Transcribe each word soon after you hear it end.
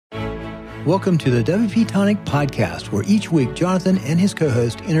Welcome to the WP Tonic podcast, where each week Jonathan and his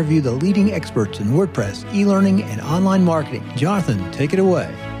co-host interview the leading experts in WordPress, e-learning, and online marketing. Jonathan, take it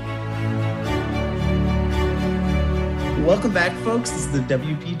away. Welcome back, folks. This is the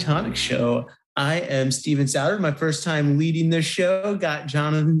WP Tonic Show. I am Steven Souter. My first time leading this show. Got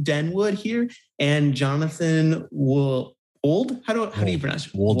Jonathan Denwood here and Jonathan Wold. How do you pronounce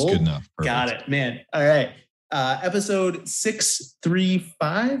it? Wold's good enough. Perfect. Got it, man. All right. Episode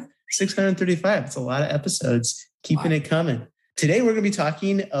 635. It's a lot of episodes. Keeping it coming. Today, we're going to be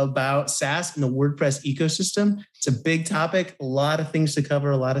talking about SaaS and the WordPress ecosystem. It's a big topic, a lot of things to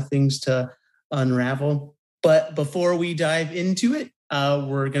cover, a lot of things to unravel. But before we dive into it,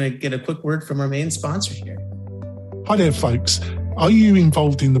 we're going to get a quick word from our main sponsor here. Hi there, folks. Are you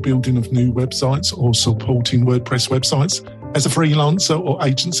involved in the building of new websites or supporting WordPress websites as a freelancer or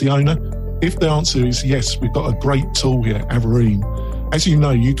agency owner? If the answer is yes, we've got a great tool here, Avereem. As you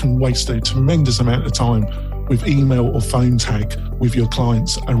know, you can waste a tremendous amount of time with email or phone tag with your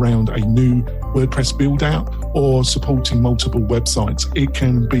clients around a new WordPress build out or supporting multiple websites. It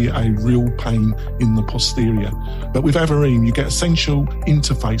can be a real pain in the posterior. But with Avereem, you get a central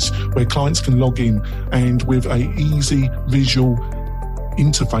interface where clients can log in, and with an easy visual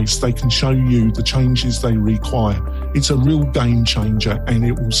interface, they can show you the changes they require. It's a real game changer, and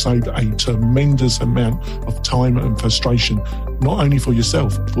it will save a tremendous amount of time and frustration, not only for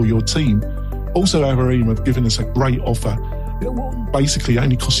yourself, for your team. Also, Avereem have given us a great offer. It basically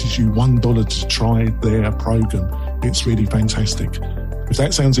only costs you $1 to try their program. It's really fantastic. If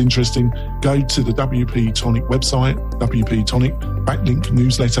that sounds interesting, go to the WP Tonic website, WP Tonic backlink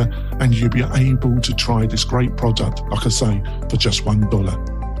newsletter, and you'll be able to try this great product, like I say, for just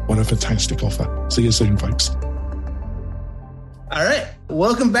 $1. What a fantastic offer. See you soon, folks. All right.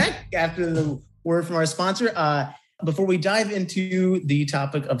 Welcome back after the word from our sponsor. Before we dive into the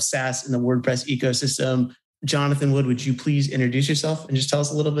topic of SaaS and the WordPress ecosystem, Jonathan Wood, would you please introduce yourself and just tell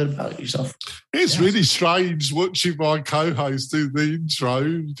us a little bit about yourself? It's really strange watching my co-host do the intro.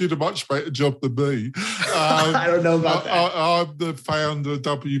 You did a much better job than me. I don't know about that. I'm the founder of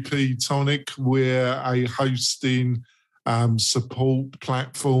WP Tonic. We're a hosting support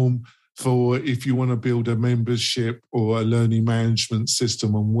platform for if you want to build a membership or a learning management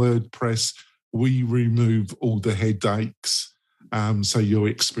system on WordPress. We remove all the headaches, so your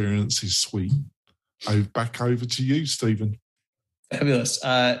experience is sweet. Back over to you, Stephen. Fabulous.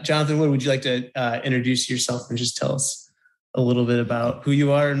 Jonathan Wood, would you like to introduce yourself and just tell us a little bit about who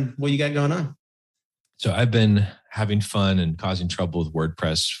you are and what you got going on? So I've been having fun and causing trouble with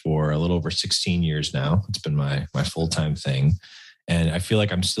WordPress for a little over 16 years now. It's been my full-time thing. And I feel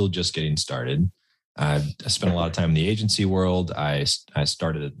like I'm still just getting started. I spent a lot of time in the agency world. I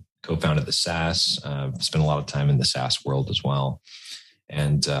co-founded the SaaS. Spent a lot of time in the SaaS world as well.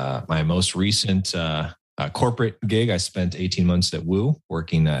 And my most recent corporate gig, I spent 18 months at Woo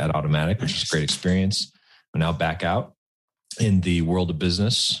working at Automattic, which is a great experience. I'm now back out in the world of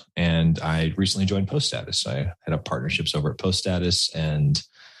business, and I recently joined PostStatus. I head up partnerships over at PostStatus, and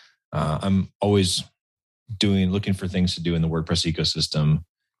I'm always looking for things to do in the WordPress ecosystem.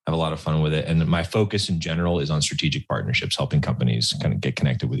 Have a lot of fun with it. And my focus in general is on strategic partnerships, helping companies kind of get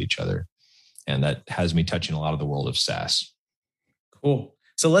connected with each other. And that has me touching a lot of the world of SaaS. Cool.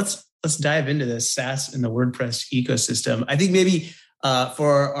 So let's dive into this SaaS and the WordPress ecosystem. I think maybe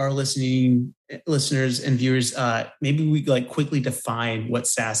for our listeners and viewers, maybe we quickly define what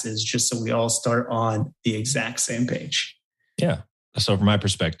SaaS is, just so we all start on the exact same page. Yeah. So from my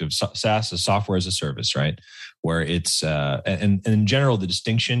perspective, SaaS is software as a service, right? Where it's, and in general, the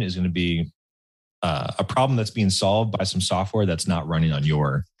distinction is going to be a problem that's being solved by some software that's not running on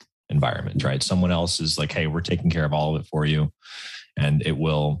your environment, right? Someone else is like, hey, we're taking care of all of it for you. And it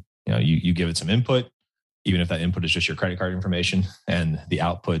will, you give it some input, even if that input is just your credit card information, and the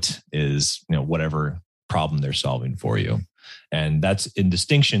output is, whatever problem they're solving for you. And that's in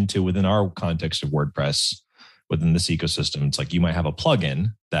distinction to within our context of WordPress. Within this ecosystem, it's like you might have a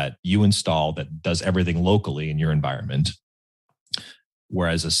plugin that you install that does everything locally in your environment.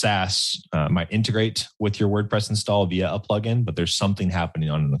 Whereas a SaaS might integrate with your WordPress install via a plugin, but there's something happening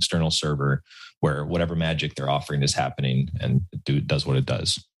on an external server where whatever magic they're offering is happening, and it does what it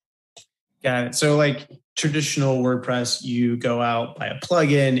does. Got it. So like traditional WordPress, you go out, buy a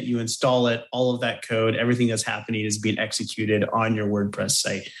plugin, you install it, all of that code, everything that's happening is being executed on your WordPress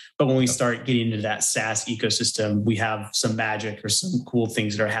site. But when we start getting into that SaaS ecosystem, we have some magic or some cool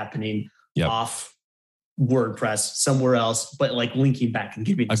things that are happening off WordPress somewhere else, but like linking back and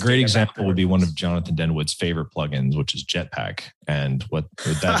giving a great example would be one of Jonathan Denwood's favorite plugins, which is Jetpack. And what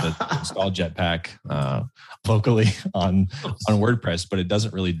that install Jetpack locally on WordPress, but it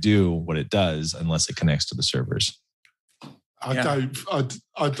doesn't really do what it does unless it connects to the servers. I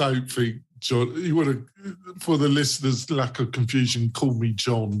don't think, John, you want to, for the listeners' lack of confusion, call me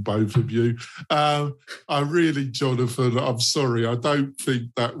John, both of you. I really, Jonathan, I'm sorry. I don't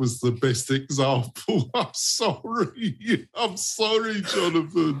think that was the best example. I'm sorry,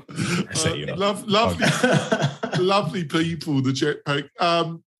 Jonathan. I set you up. Lovely people, the Jetpack.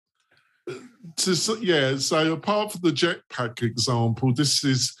 So apart from the Jetpack example, this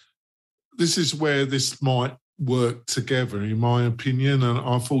is where this might work together, in my opinion, and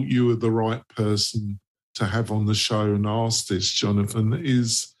I thought you were the right person to have on the show and ask this, Jonathan,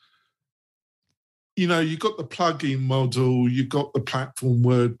 is, you got the plugin model, you've got the platform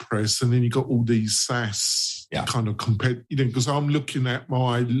WordPress, and then you've got all these SaaS kind of because I'm looking at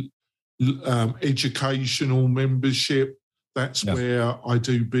my educational membership. That's where I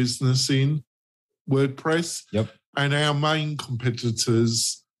do business in WordPress. Yep. And our main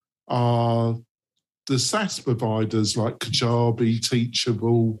competitors are the SaaS providers like Kajabi,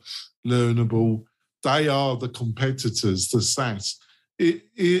 Teachable, Learnable. They are the competitors, the SaaS.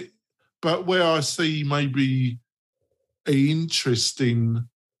 But where I see maybe interesting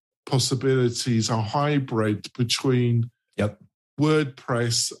possibilities are hybrid between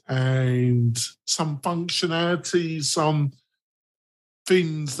WordPress and some functionality, some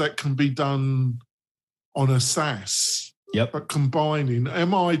things that can be done on a SaaS. But combining,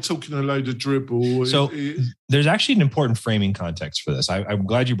 am I talking a load of dribble? So there's actually an important framing context for this. I'm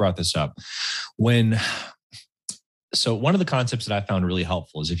glad you brought this up. So one of the concepts that I found really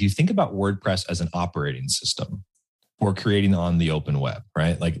helpful is if you think about WordPress as an operating system for creating on the open web,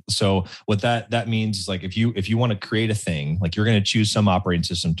 right? Like, so what that means is like, if you want to create a thing, like you're going to choose some operating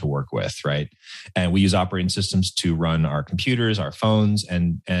system to work with, right? And we use operating systems to run our computers, our phones.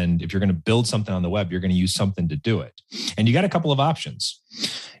 And if you're going to build something on the web, you're going to use something to do it. And you got a couple of options.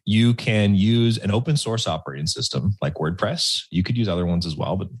 You can use an open source operating system like WordPress. You could use other ones as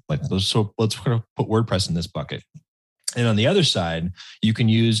well, but let's put WordPress in this bucket. And on the other side, you can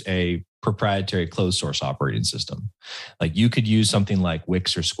use a proprietary closed source operating system. Like you could use something like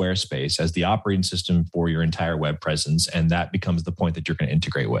Wix or Squarespace as the operating system for your entire web presence. And that becomes the point that you're going to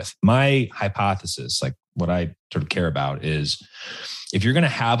integrate with. My hypothesis, like what I sort of care about is if you're going to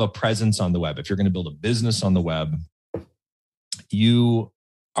have a presence on the web, if you're going to build a business on the web,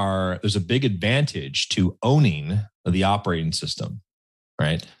 there's a big advantage to owning the operating system,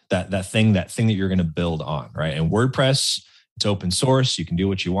 right? That thing that you're going to build on, right? And WordPress, it's open source. You can do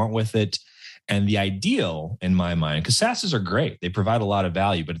what you want with it. And the ideal in my mind, because SaaSes are great, they provide a lot of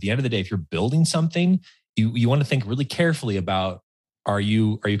value. But at the end of the day, if you're building something, you want to think really carefully about, are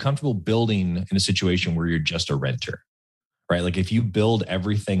you comfortable building in a situation where you're just a renter, right? Like if you build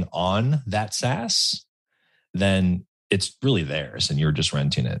everything on that SaaS, then it's really theirs and you're just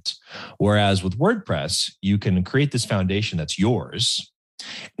renting it. Whereas with WordPress, you can create this foundation that's yours.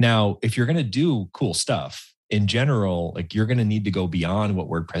 Now, if you're going to do cool stuff, in general, like you're going to need to go beyond what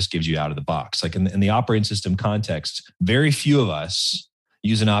WordPress gives you out of the box. Like in the operating system context, very few of us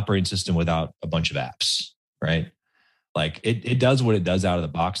use an operating system without a bunch of apps, right? Like it does what it does out of the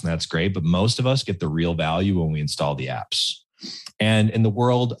box, and that's great. But most of us get the real value when we install the apps. And in the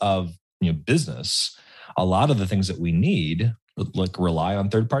world of business, a lot of the things that we need like rely on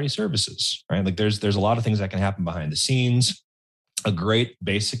third-party services, right? Like there's a lot of things that can happen behind the scenes. A great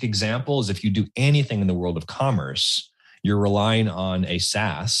basic example is if you do anything in the world of commerce, you're relying on a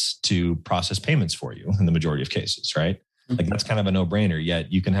SaaS to process payments for you in the majority of cases, right? Like that's kind of a no-brainer.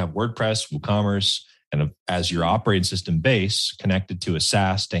 Yet you can have WordPress, WooCommerce, and as your operating system base connected to a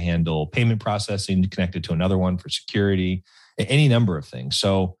SaaS to handle payment processing, connected to another one for security, any number of things.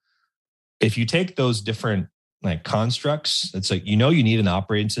 So if you take those different like constructs, it's like, you need an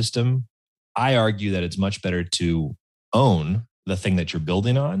operating system. I argue that it's much better to own the thing that you're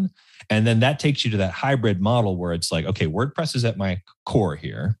building on. And then that takes you to that hybrid model where it's like, okay, WordPress is at my core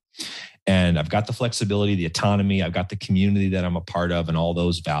here. And I've got the flexibility, the autonomy, I've got the community that I'm a part of and all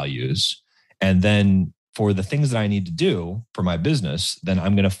those values. And then for the things that I need to do for my business, then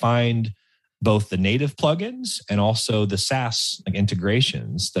I'm going to find both the native plugins and also the SaaS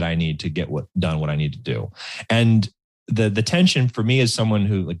integrations that I need to get what I need to do. And the tension for me as someone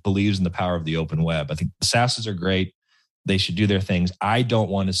who believes in the power of the open web, I think the SaaSes are great. They should do their things. I don't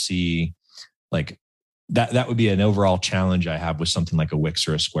want to see that would be an overall challenge I have with something like a Wix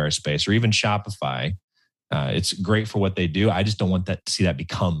or a Squarespace or even Shopify. It's great for what they do. I just don't want to see that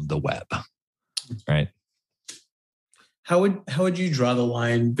become the web. Right. how would you draw the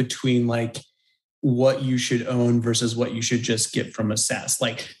line between like what you should own versus what you should just get from a SaaS?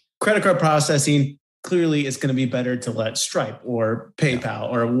 Like credit card processing, clearly it's going to be better to let Stripe or PayPal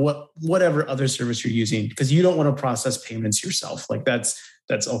or whatever other service you're using, because you don't want to process payments yourself. Like that's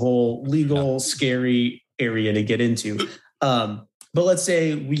a whole legal, scary area to get into. But let's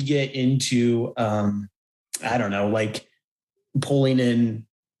say we get into, I don't know, like pulling in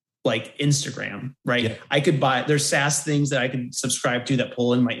like Instagram, right? Yeah. I could there's SaaS things that I could subscribe to that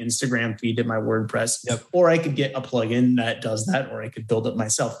pull in my Instagram feed to my WordPress, or I could get a plugin that does that, or I could build it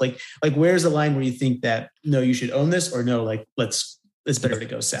myself. Like where's the line where you think that, no, you should own this, or no, like it's better to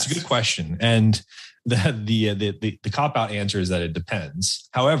go SaaS? It's a good question. And the cop-out answer is that it depends.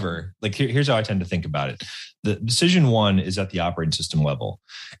 However, like here's how I tend to think about it. The decision one is at the operating system level.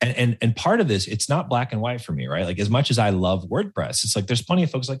 And part of this, it's not black and white for me, right? Like as much as I love WordPress, it's like there's plenty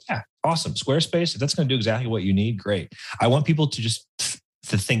of folks like, yeah, awesome. Squarespace, if that's going to do exactly what you need, great. I want people to just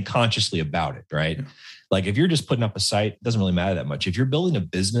to think consciously about it, right? Yeah. Like if you're just putting up a site, it doesn't really matter that much. If you're building a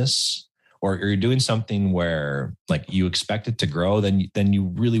business or you're doing something where like you expect it to grow, then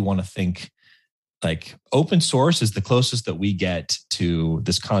you really want to think like open source is the closest that we get to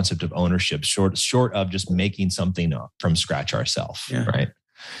this concept of ownership, short of just making something up from scratch ourselves, right?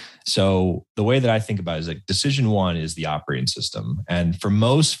 So the way that I think about it is like decision one is the operating system. And for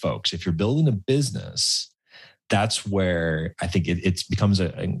most folks, if you're building a business, that's where I think it becomes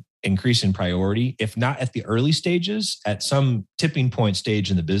an increasing priority. If not at the early stages, at some tipping point stage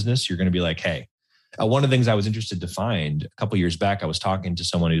in the business, you're going to be like, hey, one of the things I was interested to find a couple of years back, I was talking to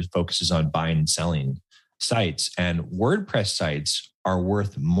someone who focuses on buying and selling sites, and WordPress sites are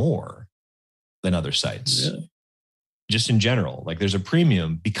worth more than other sites. Really? Just in general, like there's a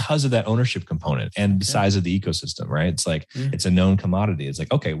premium because of that ownership component and the size of the ecosystem, right? It's like, it's a known commodity. It's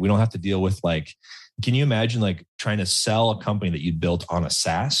like, okay, we don't have to deal with like, can you imagine like trying to sell a company that you built on a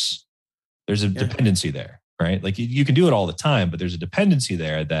SaaS? There's a dependency there. Right? Like you can do it all the time, but there's a dependency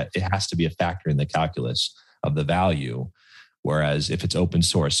there that it has to be a factor in the calculus of the value. Whereas if it's open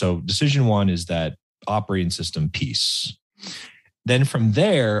source, so decision one is that operating system piece. Then from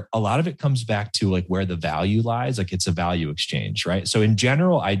there, a lot of it comes back to like where the value lies. Like it's a value exchange, right? So in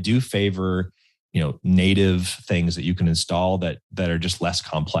general, I do favor, native things that you can install that are just less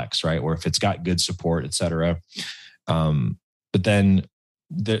complex, right? Or if it's got good support, et cetera. But then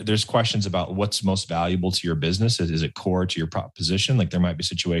there's questions about what's most valuable to your business. Is it core to your proposition? Like there might be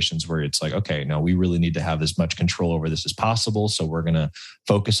situations where it's like, okay, no, we really need to have as much control over this as possible. So we're going to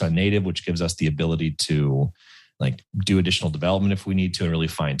focus on native, which gives us the ability to like do additional development if we need to and really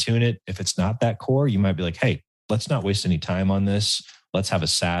fine tune it. If it's not that core, you might be like, hey, let's not waste any time on this. Let's have a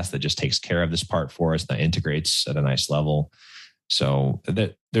SaaS that just takes care of this part for us, that integrates at a nice level. So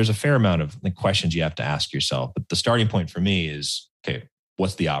there's a fair amount of questions you have to ask yourself. But the starting point for me is, okay,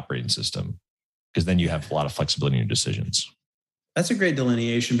 what's the operating system? Because then you have a lot of flexibility in your decisions. That's a great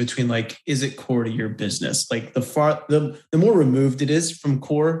delineation between like, is it core to your business? Like the more removed it is from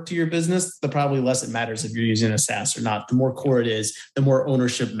core to your business, the probably less it matters if you're using a SaaS or not. The more core it is, the more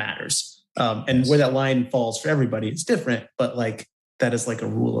ownership matters. And where that line falls for everybody, it's different, but like that is like a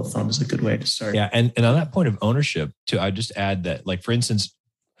rule of thumb is a good way to start. Yeah. And on that point of ownership too, I just add that like, for instance,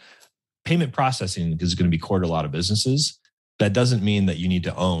 payment processing is going to be core to a lot of businesses. That doesn't mean that you need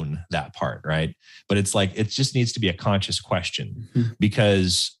to own that part, right? But it's like, it just needs to be a conscious question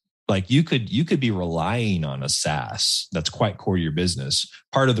because like you could be relying on a SaaS that's quite core to your business.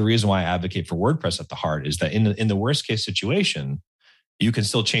 Part of the reason why I advocate for WordPress at the heart is that in the worst case situation, you can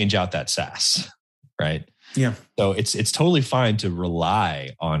still change out that SaaS, right? Yeah. So it's totally fine to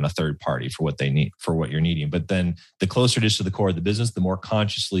rely on a third party for what they need, for what you're needing. But then the closer it is to the core of the business, the more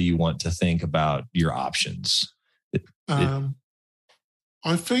consciously you want to think about your options.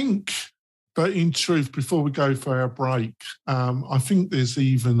 I think, but in truth, before we go for our break, I think there's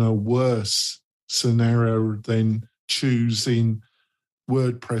even a worse scenario than choosing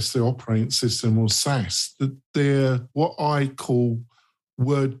WordPress, the operating system, or SaaS. That they're what I call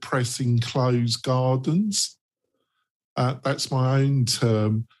WordPress enclosed gardens. That's my own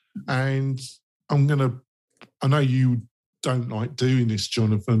term. And I know you don't like doing this,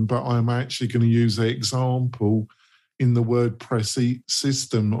 Jonathan, but I'm actually going to use the example in the WordPress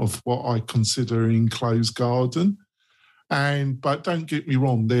system of what I consider an enclosed garden. But don't get me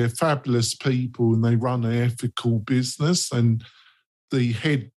wrong, they're fabulous people and they run an ethical business. And the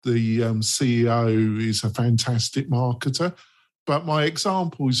CEO is a fantastic marketer. But my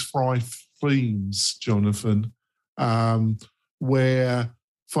example is Fry Themes, Jonathan, where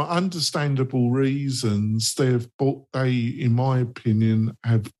for understandable reasons, they, in my opinion,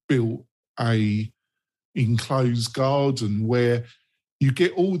 have built a enclosed garden where you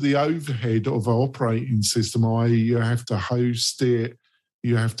get all the overhead of an operating system, i.e. you have to host it,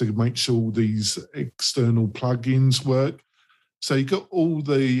 you have to make sure all these external plugins work. So you've got all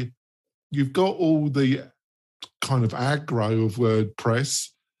the kind of aggro of WordPress,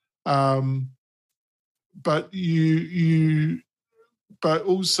 but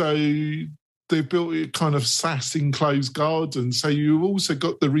also they built a kind of SaaS enclosed garden. So you've also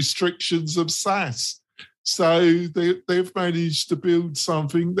got the restrictions of SaaS. So they've managed to build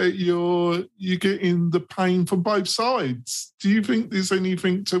something that you're getting the pain from both sides. Do you think there's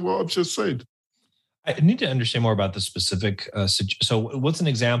anything to what I've just said? I need to understand more about the specific. So what's an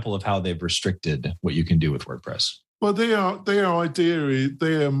example of how they've restricted what you can do with WordPress? Well, their idea is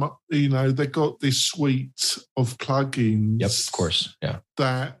they've got this suite of plugins. Yep, of course. Yeah.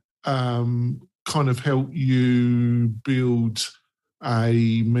 That kind of help you build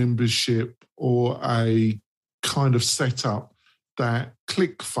a membership or a kind of setup that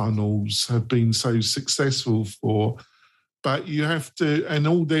ClickFunnels have been so successful for. But you have to, and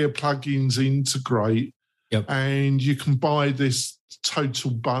all their plugins integrate, and you can buy this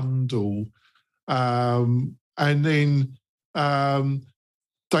total bundle. And then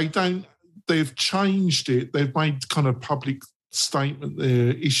they've changed it. They've made kind of public statement. They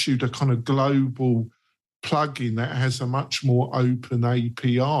issued a kind of global plugin that has a much more open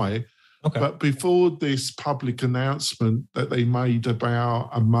API. Okay. But before this public announcement that they made about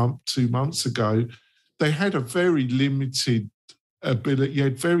 2 months ago, they had a very limited ability. You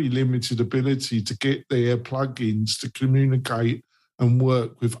had very limited ability to get their plugins to communicate and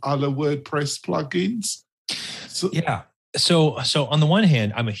work with other WordPress plugins. So on the one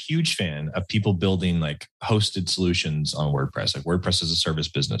hand, I'm a huge fan of people building like hosted solutions on WordPress, like WordPress as a service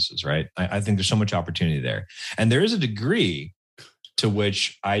businesses, right? I think there's so much opportunity there. And there is a degree to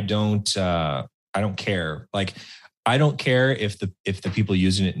which I don't care. Like, I don't care if the people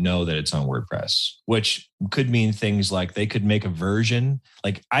using it know that it's on WordPress, which could mean things like they could make a version.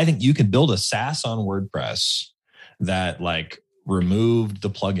 Like, I think you can build a SaaS on WordPress that like removed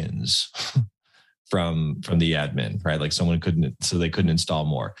the plugins from the admin, right? Like they couldn't install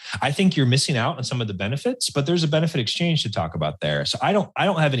more. I think you're missing out on some of the benefits, but there's a benefit exchange to talk about there. So I don't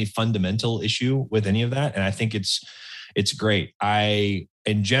have any fundamental issue with any of that. And I think it's great.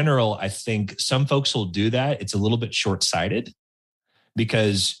 In general, I think some folks will do that. It's a little bit short-sighted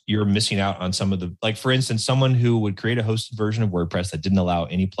because you're missing out on some of the, like, for instance, someone who would create a hosted version of WordPress that didn't allow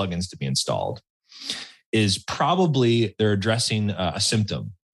any plugins to be installed is probably, they're addressing a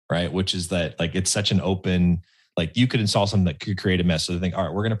symptom, right? Which is that like, it's such an open, like you could install something that could create a mess. So they think, all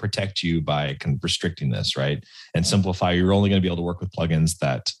right, we're going to protect you by kind of restricting this, right? And simplify. You're only going to be able to work with plugins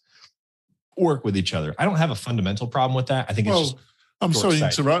that work with each other. I don't have a fundamental problem with that. I think it's just, I'm sorry to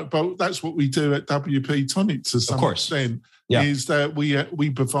interrupt, but that's what we do at WP Tonic to some extent, is that we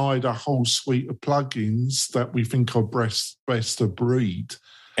provide a whole suite of plugins that we think are best of breed.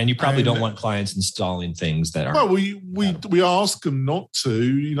 And you probably don't want clients installing things that are. Well, we ask them not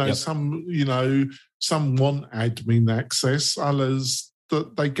to. Some want admin access. Others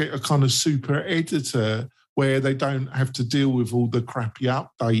that they get a kind of super editor where they don't have to deal with all the crappy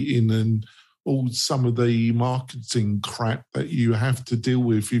updating and all some of the marketing crap that you have to deal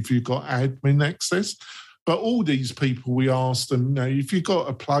with if you've got admin access. But all these people, we ask them, if you've got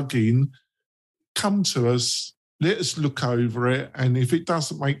a plugin, come to us. Let us look over it, and if it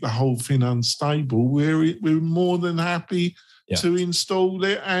doesn't make the whole thing unstable, we're more than happy to install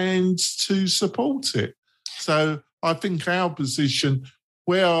it and to support it. So I think our position,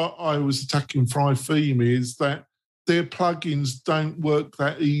 where I was attacking Theme, is that their plugins don't work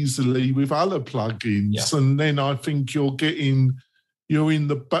that easily with other plugins, and then I think you're in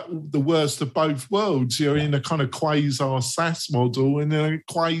the worst of both worlds. You're in a kind of quasi SaaS model, and in a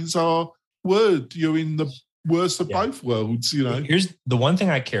quasi Word, you're in the worst of both worlds, Here's the one thing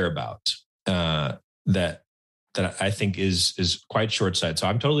I care about that I think is quite short-sighted. So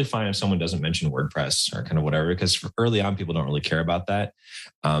I'm totally fine if someone doesn't mention WordPress or kind of whatever, because early on people don't really care about that.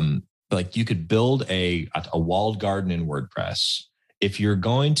 Like you could build a walled garden in WordPress. If you're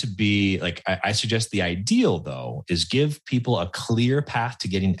going to be like, I suggest the ideal though is give people a clear path to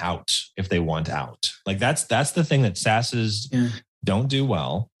getting out if they want out. Like that's the thing that SaaSes don't do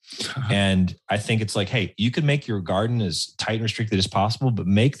well. And I think it's like, hey, you can make your garden as tight and restricted as possible, but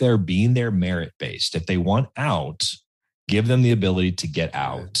make their being there merit-based. If they want out, give them the ability to get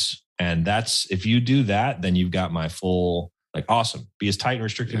out. And if you do that, then you've got my full, like, awesome. Be as tight and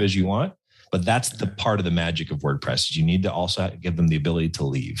restrictive as you want. But that's the part of the magic of WordPress is you need to also give them the ability to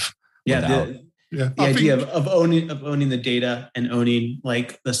leave. The idea of owning the data and owning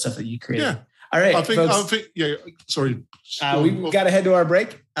like the stuff that you create. Yeah. All right, folks. Sorry. We got to head to our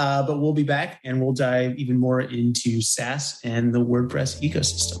break, but we'll be back and we'll dive even more into SaaS and the WordPress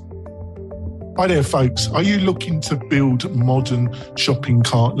ecosystem. Hi there, folks. Are you looking to build modern shopping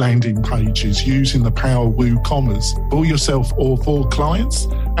cart landing pages using the power of WooCommerce for yourself or for clients?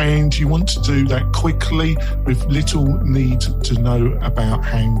 And you want to do that quickly with little need to know about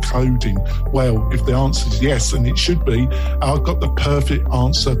hand coding? Well, if the answer is yes, and it should be, I've got the perfect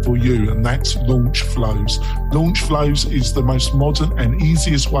answer for you, and that's Launchflows. Launchflows is the most modern and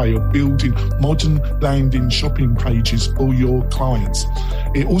easiest way of building modern landing shopping pages for your clients.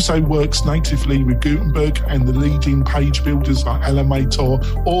 It also works natively with Gutenberg and the leading page builders like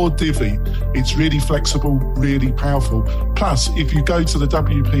Elementor or Divi. It's really flexible, really powerful. Plus, if you go to the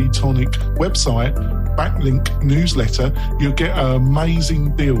WP Tonic website, backlink newsletter, you'll get an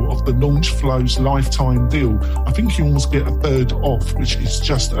amazing deal of the Launchflows lifetime deal. I think you almost get a third off, which is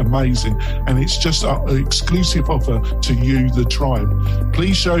just amazing. And it's just an exclusive offer to you, the tribe.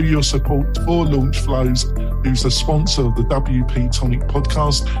 Please show your support for Launchflows, who's a sponsor of the WP Tonic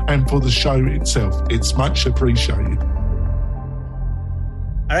podcast and for the show itself. It's much appreciated.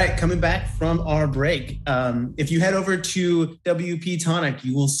 All right, coming back from our break. If you head over to WP Tonic,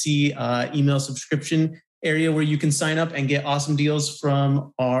 you will see email subscription area where you can sign up and get awesome deals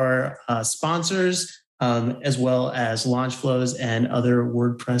from our sponsors, as well as Launchflows and other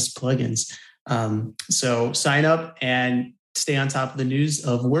WordPress plugins. So sign up and stay on top of the news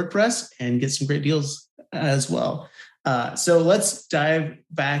of WordPress and get some great deals as well. So let's dive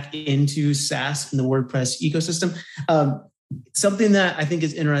back into SaaS and the WordPress ecosystem. Something that I think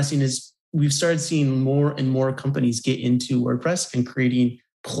is interesting is we've started seeing more and more companies get into WordPress and creating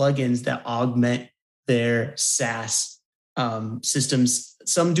plugins that augment their SaaS systems.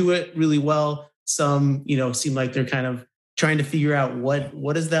 Some do it really well. Some, seem like they're kind of trying to figure out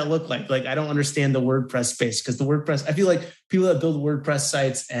what does that look like? Like, I don't understand the WordPress space because the WordPress, I feel like people that build WordPress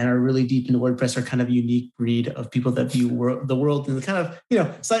sites and are really deep into WordPress are kind of a unique breed of people that view the world in the kind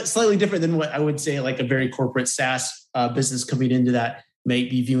of, slightly different than what I would say like a very corporate SaaS business coming into that may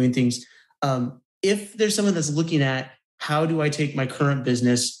be viewing things. If there's someone that's looking at how do I take my current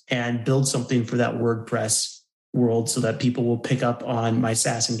business and build something for that WordPress world so that people will pick up on my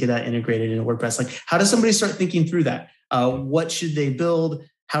SaaS and get that integrated into WordPress, like how does somebody start thinking through that? What should they build?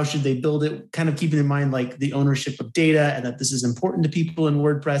 How should they build it? Kind of keeping in mind like the ownership of data and that this is important to people in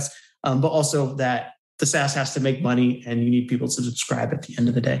WordPress, but also that the SaaS has to make money and you need people to subscribe at the end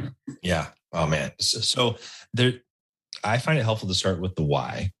of the day. Yeah. Oh man. So there, I find it helpful to start with the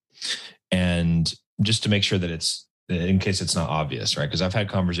why, and just to make sure that it's, in case it's not obvious, right? Because I've had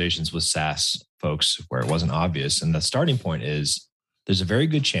conversations with SaaS folks where it wasn't obvious. And the starting point is there's a very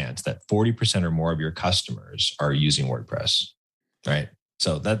good chance that 40% or more of your customers are using WordPress, right?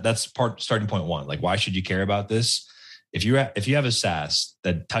 So that's starting point one. Like, why should you care about this? If you have a SaaS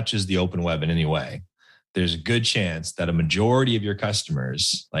that touches the open web in any way, there's a good chance that a majority of your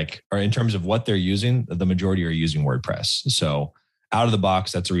customers, or in terms of what they're using, the majority are using WordPress. So out of the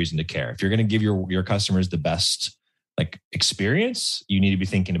box, that's a reason to care. If you're going to give your customers the best experience, you need to be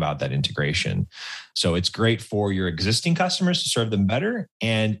thinking about that integration. So it's great for your existing customers to serve them better.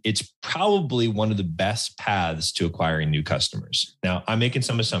 And it's probably one of the best paths to acquiring new customers. Now, I'm making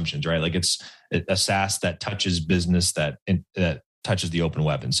some assumptions, right? Like it's a SaaS that touches business that touches the open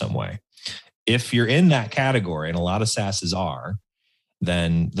web in some way. If you're in that category, and a lot of SaaSes are,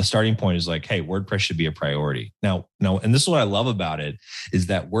 then the starting point is like, hey, WordPress should be a priority. Now, and this is what I love about it, is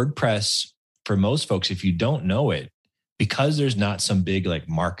that WordPress, for most folks, if you don't know it, because there's not some big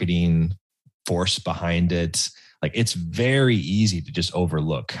marketing force behind it, it's very easy to just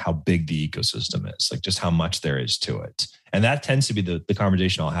overlook how big the ecosystem is, just how much there is to it. And that tends to be the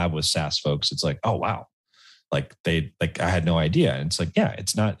conversation I'll have with SaaS folks. It's like, oh, wow. I had no idea. And it's like, yeah,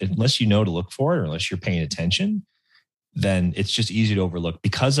 it's not, unless you know to look for it or unless you're paying attention, then it's just easy to overlook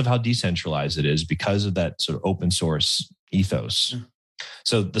because of how decentralized it is, because of that sort of open source ethos. Mm.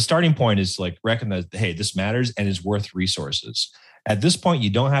 So the starting point is recognize, hey, this matters and is worth resources. At this point, you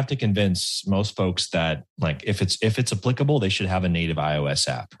don't have to convince most folks that if it's applicable, they should have a native iOS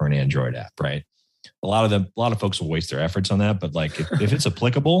app or an Android app, right? A lot of folks will waste their efforts on that, but if it's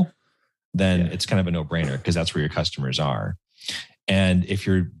applicable, then it's kind of a no-brainer because that's where your customers are. And if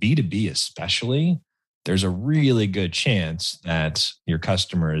you're B2B especially, there's a really good chance that your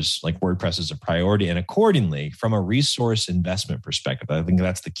customers, WordPress is a priority. And accordingly, from a resource investment perspective, I think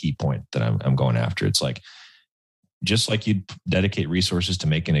that's the key point that I'm going after. It's just like you'd dedicate resources to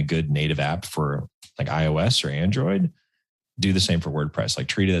making a good native app for iOS or Android, do the same for WordPress.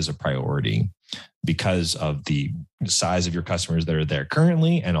 Treat it as a priority because of the size of your customers that are there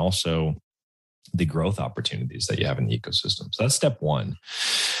currently, and also the growth opportunities that you have in the ecosystem. So that's step one.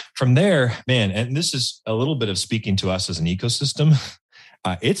 From there, man, and this is a little bit of speaking to us as an ecosystem.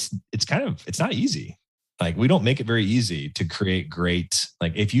 It's not easy. Like, we don't make it very easy to create great,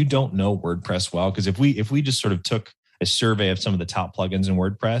 like, if you don't know WordPress well, because if we just sort of took a survey of some of the top plugins in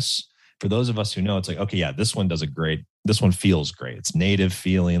WordPress, for those of us who know, it's like, okay, yeah, this one feels great. It's native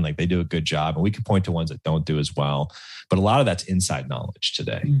feeling, like they do a good job. And we could point to ones that don't do as well. But a lot of that's inside knowledge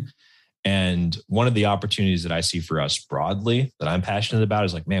today. And one of the opportunities that I see for us broadly that I'm passionate about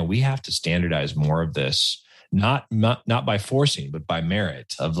is like, man, we have to standardize more of this, not by forcing, but by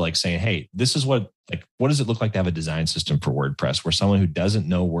merit, of like saying, hey, this is what does it look like to have a design system for WordPress where someone who doesn't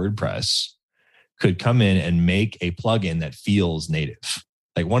know WordPress could come in and make a plugin that feels native.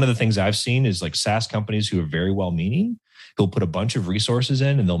 Like, one of the things I've seen is like SaaS companies who are very well-meaning, who'll put a bunch of resources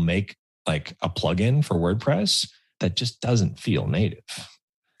in and they'll make like a plugin for WordPress that just doesn't feel native.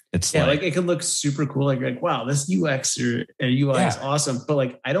 It's like it could look super cool. Like, wow, this UX or UI is awesome. But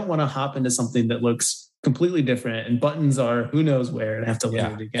like, I don't want to hop into something that looks completely different and buttons are who knows where and have to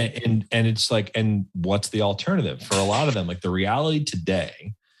learn it again. And it's like, and what's the alternative for a lot of them? Like, the reality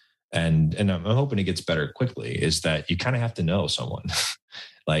today, and I'm hoping it gets better quickly, is that you kind of have to know someone.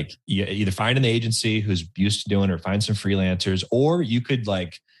 Like, you either find an agency who's used to doing it, or find some freelancers, or you could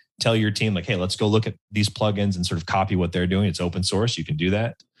like tell your team, like, hey, let's go look at these plugins and sort of copy what they're doing. It's open source. You can do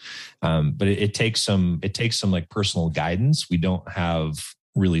that. But it takes some like personal guidance. We don't have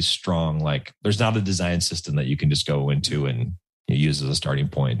really strong, like, there's not a design system that you can just go into and use as a starting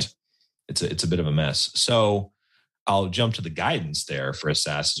point. It's a bit of a mess. So I'll jump to the guidance there for a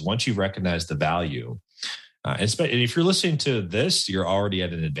SaaS is, once you've recognized the value, and if you're listening to this, you're already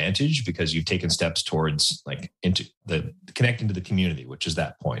at an advantage because you've taken steps towards like into the connecting to the community, which is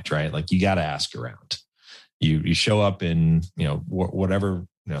that point, right? Like, you got to ask around. You show up in, whatever,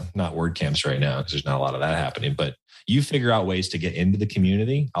 not WordCamps right now, because there's not a lot of that happening, but you figure out ways to get into the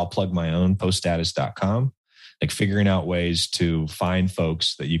community. I'll plug my own poststatus.com, like figuring out ways to find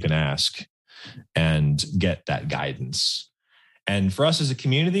folks that you can ask and get that guidance. And for us as a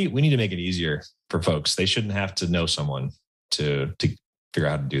community, we need to make it easier for folks. They shouldn't have to know someone to figure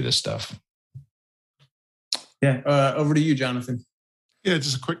out how to do this stuff. Yeah. Over to you, Jonathan. Yeah,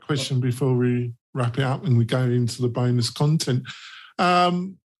 just a quick question before we wrap it up and we go into the bonus content.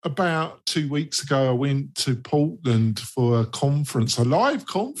 About 2 weeks ago, I went to Portland for a live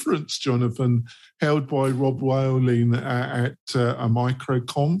conference, Jonathan, held by Rob Whaling at a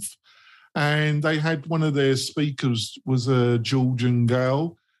MicroConf. And they had one of their speakers was a Georgian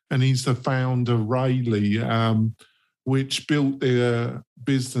girl, and he's the founder of Rayleigh, which built their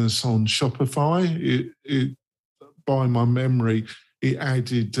business on Shopify. It by my memory, it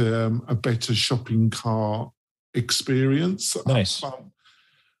added a better shopping cart experience. Nice.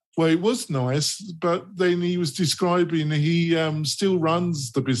 Well, it was nice, but then he was describing he still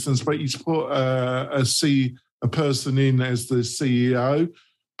runs the business, but he's put a person in as the CEO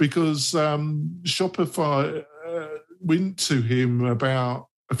because Shopify went to him about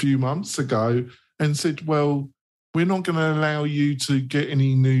a few months ago and said, well, we're not going to allow you to get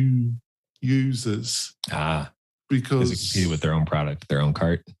any new users. Because they compete with their own product, their own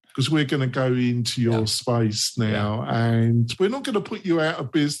cart. Because we're going to go into your space now, and we're not going to put you out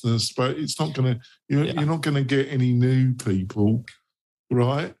of business, but it's not going to. You're not going to get any new people,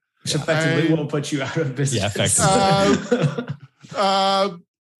 right? Which effectively won't put you out of business. Yeah, effectively.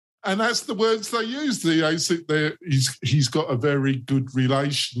 And that's the words they use. He's got a very good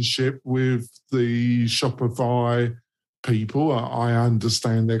relationship with the Shopify people. I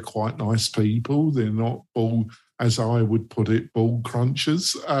understand they're quite nice people. They're not all, as I would put it, ball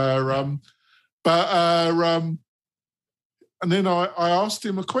crunchers. And then I asked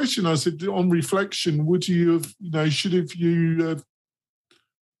him a question. I said, on reflection, would you have, should you have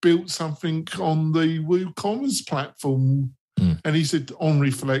built something on the WooCommerce platform? And he said, on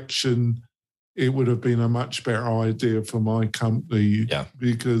reflection, it would have been a much better idea for my company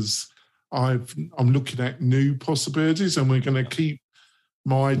because I'm looking at new possibilities, and we're going to keep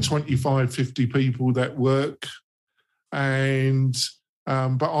my 25, 50 people that work, and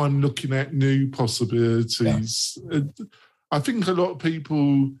but I'm looking at new possibilities. Yeah. I think a lot of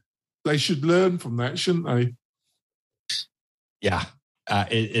people, they should learn from that, shouldn't they? Yeah,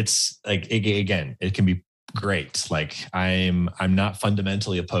 it's like, again, it can be great. Like, I'm not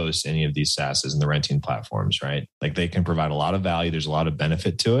fundamentally opposed to any of these SaaSes and the renting platforms, right? Like, they can provide a lot of value. There's a lot of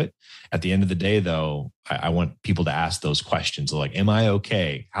benefit to it. At the end of the day, though, I want people to ask those questions like, am I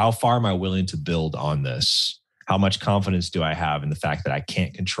okay? How far am I willing to build on this? How much confidence do I have in the fact that I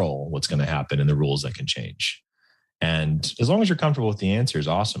can't control what's going to happen and the rules that can change? And as long as you're comfortable with the answer is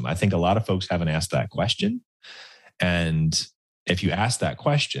awesome. I think a lot of folks haven't asked that question. And if you ask that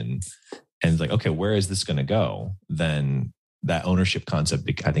question and it's like, okay, where is this going to go? Then that ownership concept,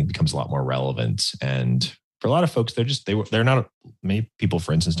 I think, becomes a lot more relevant. And for a lot of folks, they're not, many people,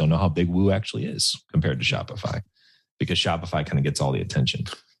 for instance, don't know how big Woo actually is compared to Shopify, because Shopify kind of gets all the attention.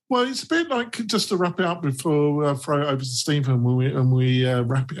 Well, it's a bit like, just to wrap it up before I throw it over to Stephen, when we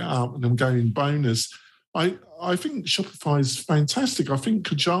wrap it up and then go in bonus. I think Shopify is fantastic. I think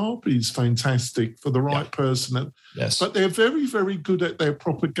Kajabi is fantastic for the right person. Yes. But they're very, very good at their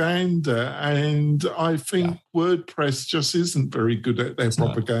propaganda. And I think WordPress just isn't very good at their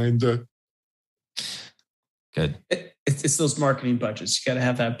propaganda. Good. It's those marketing budgets. You got to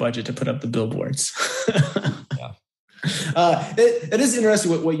have that budget to put up the billboards. Yeah. It is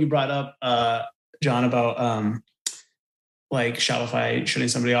interesting what you brought up, John, about like Shopify shutting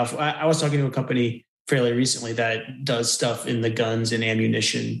somebody off. I was talking to a company fairly recently that does stuff in the guns and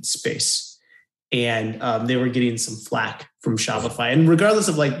ammunition space. And they were getting some flack from Shopify. And regardless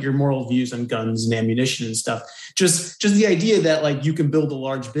of like your moral views on guns and ammunition and stuff, just the idea that like you can build a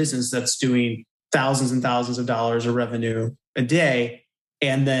large business that's doing thousands and thousands of dollars of revenue a day.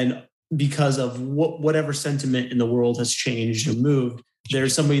 And then because of whatever sentiment in the world has changed or moved,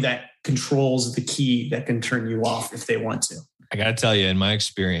 there's somebody that controls the key that can turn you off if they want to. I got to tell you, in my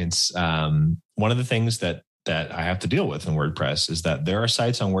experience, one of the things that I have to deal with in WordPress is that there are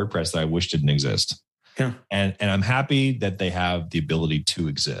sites on WordPress that I wish didn't exist. Yeah. And I'm happy that they have the ability to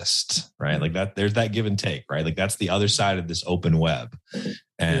exist, right? Like that, there's that give and take, right? Like that's the other side of this open web.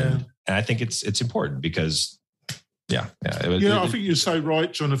 And I think it's important because I think you're so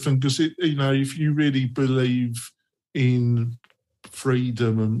right, Jonathan, because if you really believe in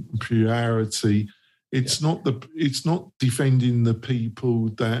freedom and plurality, it's not defending the people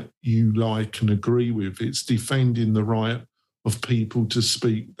that you like and agree with. It's defending the right of people to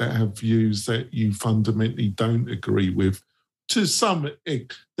speak that have views that you fundamentally don't agree with. To some,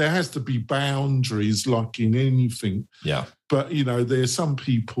 there has to be boundaries, like in anything. Yeah. But there's some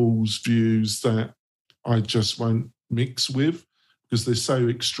people's views that I just won't mix with because they're so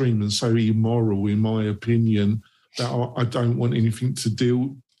extreme and so immoral, in my opinion, that I don't want anything to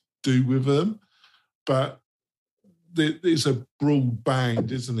do with them. But there's a broad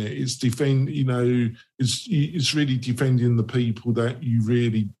band, isn't it? It's it's really defending the people that you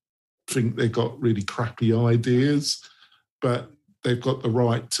really think they've got really crappy ideas, but they've got the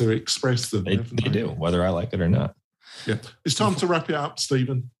right to express them. They do, whether I like it or not. Yeah. It's time to wrap it up,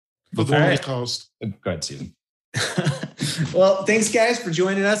 Stephen, for the podcast. Go ahead, Stephen. Well, thanks, guys, for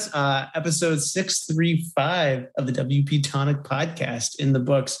joining us. Episode 635 of the WP Tonic podcast in the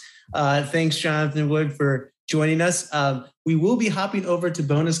books. Thanks, Jonathan Wood, for joining us. We will be hopping over to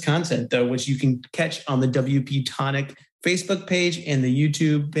bonus content, though, which you can catch on the WP Tonic Facebook page and the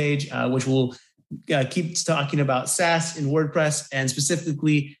YouTube page, which will keep talking about SaaS and WordPress, and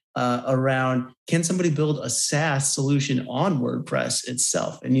specifically around, can somebody build a SaaS solution on WordPress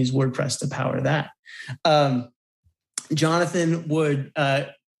itself and use WordPress to power that? Jonathan Wood,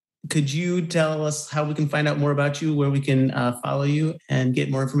 could you tell us how we can find out more about you, where we can follow you and get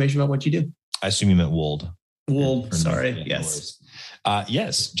more information about what you do? I assume you meant Wold. Wold, sorry. Yes.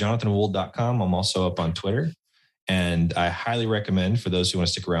 Yes, jonathanwold.com. I'm also up on Twitter. And I highly recommend, for those who want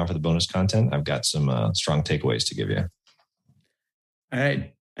to stick around for the bonus content, I've got some strong takeaways to give you. All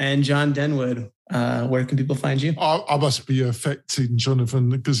right. And John Denwood, where can people find you? I must be affecting Jonathan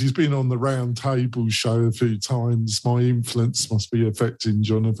because he's been on the Round Table show a few times. My influence must be affecting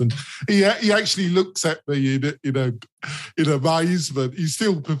Jonathan. He actually looks at me in amazement. He's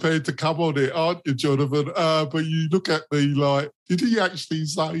still prepared to come on it, aren't you, Jonathan? But you look at me like, did he actually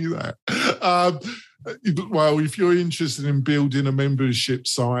say that? Well, if you're interested in building a membership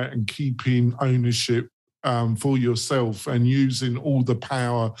site and keeping ownership for yourself and using all the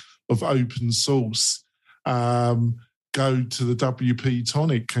power of open source, go to the WP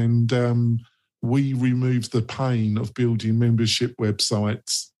Tonic, and we remove the pain of building membership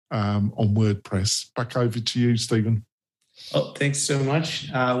websites on WordPress. Back over to you, Stephen. Oh, thanks so much.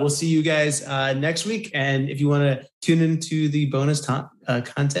 We'll see you guys next week. And if you want to tune into the bonus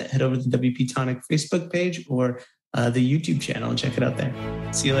content, head over to the WP Tonic Facebook page or the YouTube channel and check it out there.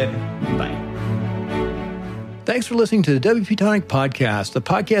 See you later. Bye. Thanks for listening to the WP Tonic podcast, the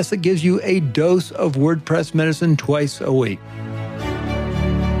podcast that gives you a dose of WordPress medicine twice a week.